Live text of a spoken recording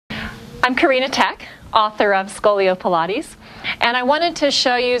I'm Karena Thek, author of ScolioPilates, and I wanted to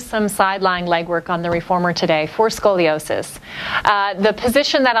show you some side-lying leg work on the reformer today for scoliosis. The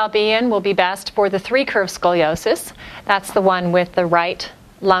position that I'll be in will be best for the three-curve scoliosis. That's the one with the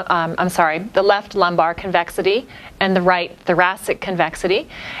the left lumbar convexity and the right thoracic convexity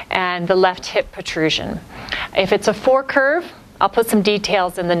and the left hip protrusion. If it's a four-curve, I'll put some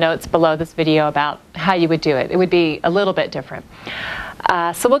details in the notes below this video about how you would do it. It would be a little bit different.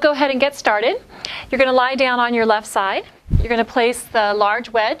 So we'll go ahead and get started. You're going to lie down on your left side. You're going to place the large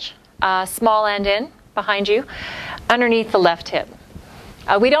wedge, small end in, behind you, underneath the left hip.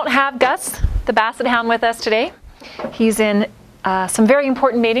 We don't have Gus, the Basset Hound, with us today. He's in some very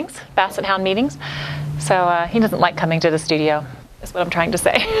important meetings, Basset Hound meetings, so he doesn't like coming to the studio, is what I'm trying to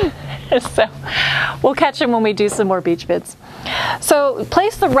say. So we'll catch him when we do some more beach vids. So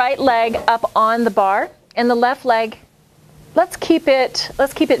place the right leg up on the bar, and the left leg, let's keep it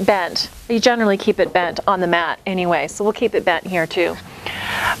bent. You generally keep it bent on the mat anyway, so we'll keep it bent here too.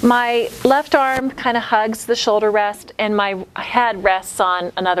 My left arm kind of hugs the shoulder rest, and my head rests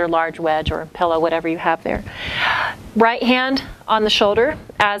on another large wedge or pillow, whatever you have there. Right hand on the shoulder,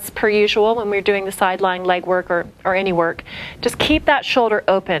 as per usual when we're doing the side-lying leg work or any work. Just keep that shoulder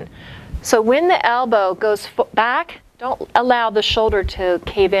open. So when the elbow goes back, don't allow the shoulder to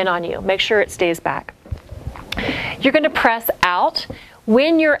cave in on you. Make sure it stays back. You're going to press out.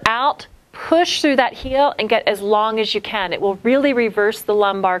 When you're out, push through that heel and get as long as you can. It will really reverse the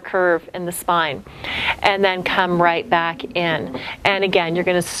lumbar curve in the spine. And then come right back in. And again, you're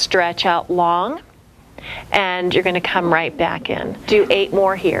going to stretch out long. And you're going to come right back in. Do 8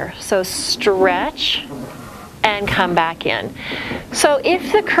 more here. So stretch and come back in. So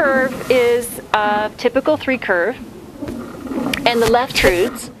if the curve is a typical 3 curve and the left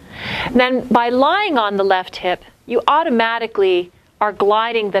protrudes, then by lying on the left hip, you automatically are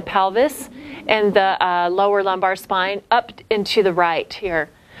gliding the pelvis and the lower lumbar spine up into the right here.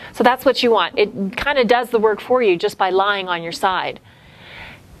 So that's what you want. It kind of does the work for you just by lying on your side.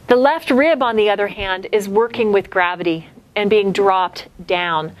 The left rib, on the other hand, is working with gravity and being dropped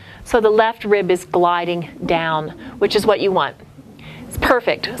down. So the left rib is gliding down, which is what you want. It's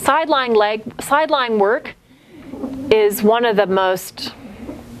perfect. Sideline work is one of the most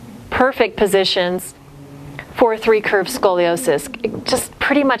perfect positions for 3-curve scoliosis. It just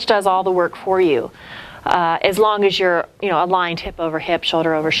pretty much does all the work for you, as long as you're, aligned hip over hip,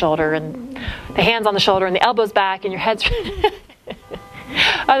 shoulder over shoulder, and the hands on the shoulder and the elbows back and your head's.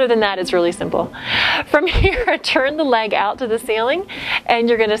 Other than that, it's really simple. From here, turn the leg out to the ceiling, and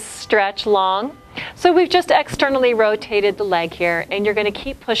you're going to stretch long. So we've just externally rotated the leg here, and you're going to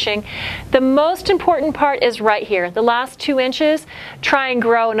keep pushing. The most important part is right here. The last 2 inches, try and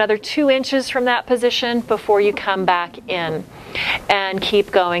grow another 2 inches from that position before you come back in. And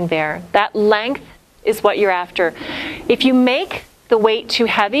keep going there. That length is what you're after. If you make the weight too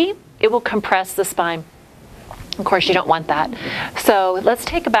heavy, it will compress the spine. Of course, you don't want that. So let's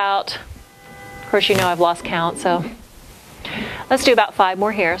take about, of course, I've lost count, so let's do about 5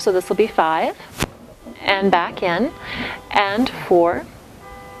 more here. So this will be 5, and back in, and 4,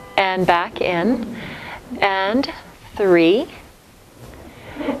 and back in, and 3,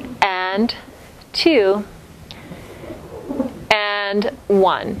 and 2, and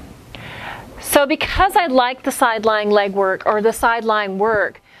 1. So because I like the side-lying leg work or the side-lying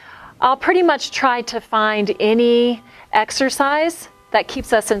work, I'll pretty much try to find any exercise that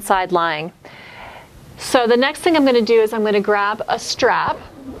keeps us in side lying. So the next thing I'm going to do is I'm going to grab a strap.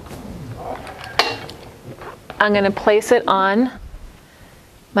 I'm going to place it on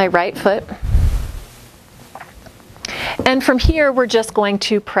my right foot. And from here, we're just going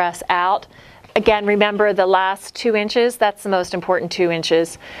to press out. Again, remember the last 2 inches, that's the most important 2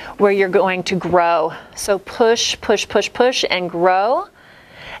 inches where you're going to grow. So push, push, push, push, and grow.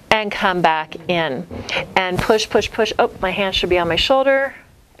 And come back in. And push, push, push. Oh, my hand should be on my shoulder.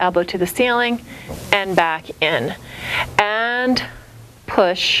 Elbow to the ceiling. And back in. And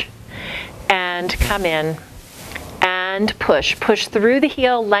push. And come in. And push. Push through the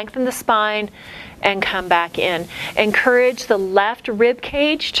heel, lengthen the spine, and come back in. Encourage the left rib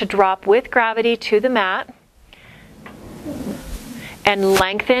cage to drop with gravity to the mat. And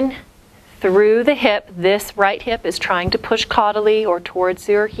lengthen through the hip. This right hip is trying to push caudally or towards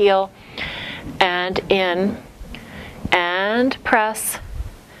your heel. And in. And press.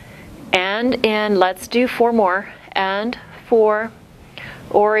 And in. Let's do 4 more. And 4.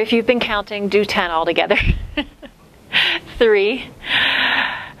 Or if you've been counting, do 10 altogether. 3.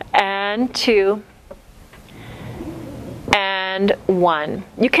 And 2. And 1.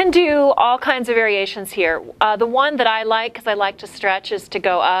 You can do all kinds of variations here. The one that I like, because I like to stretch, is to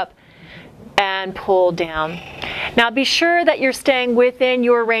go up and pull down. Now be sure that you're staying within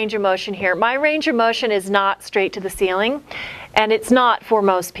your range of motion here. My range of motion is not straight to the ceiling, and it's not for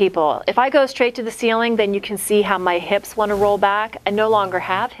most people. If I go straight to the ceiling, then you can see how my hips want to roll back. I no longer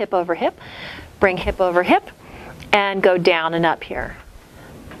have hip over hip. Bring hip over hip and go down and up here.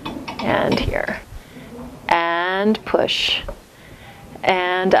 And here. And push.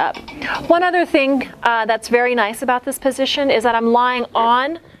 And up. One other thing that's very nice about this position is that I'm lying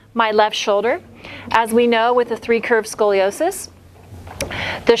on my left shoulder. As we know with the three-curve scoliosis,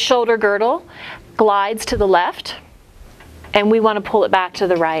 the shoulder girdle glides to the left, and we want to pull it back to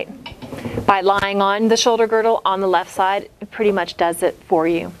the right. By lying on the shoulder girdle on the left side, it pretty much does it for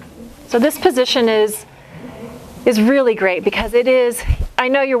you. So this position is really great because it is, I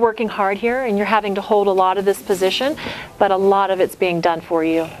know you're working hard here and you're having to hold a lot of this position, but a lot of it's being done for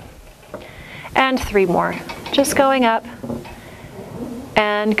you. And 3 more. Just going up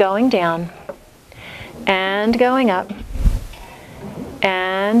and going down and going up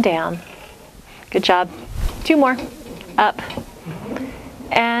and down. Good job. 2 more. Up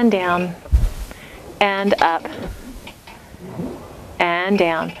and down and up and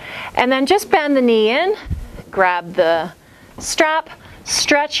down. And then just bend the knee in, grab the strap,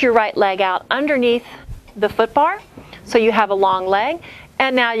 stretch your right leg out underneath the foot bar so you have a long leg,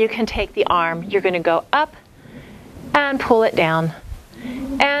 and now you can take the arm. You're going to go up and pull it down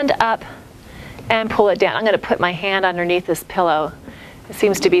and up and pull it down. I'm going to put my hand underneath this pillow. It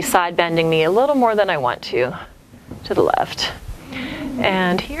seems to be side bending me a little more than I want to the left.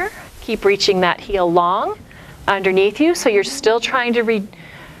 And here, keep reaching that heel long underneath you, so you're still trying to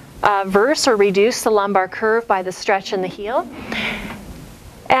reverse or reduce the lumbar curve by the stretch in the heel.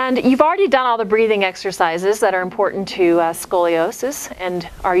 And you've already done all the breathing exercises that are important to scoliosis and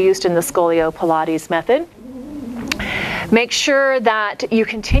are used in the ScolioPilates method. Make sure that you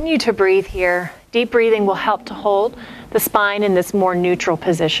continue to breathe here. Deep breathing will help to hold the spine in this more neutral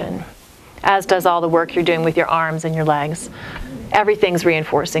position, as does all the work you're doing with your arms and your legs. Everything's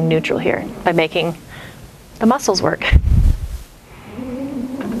reinforcing neutral here by making the muscles work.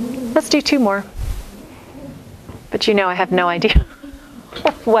 Let's do 2 more. But you know I have no idea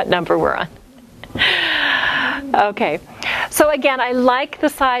what number we're on. Okay, so again, I like the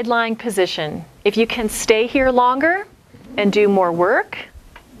side lying position. If you can stay here longer and do more work,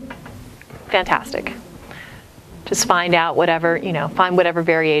 fantastic. Just find out whatever, find whatever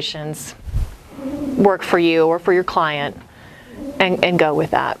variations work for you or for your client and go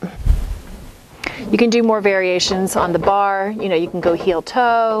with that. You can do more variations on the bar. You can go heel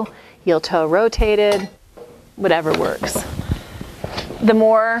toe rotated, whatever works. The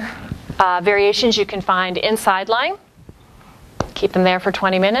more variations you can find in side lying, keep them there for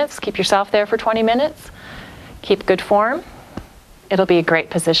 20 minutes. Keep yourself there for 20 minutes. Keep good form. It'll be a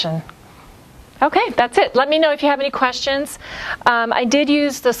great position. Okay, that's it. Let me know if you have any questions. I did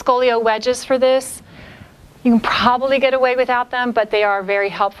use the Scolio wedges for this. You can probably get away without them, but they are very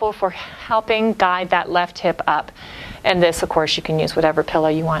helpful for helping guide that left hip up. And this, of course, you can use whatever pillow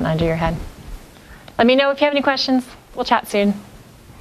you want under your head. Let me know if you have any questions. We'll chat soon.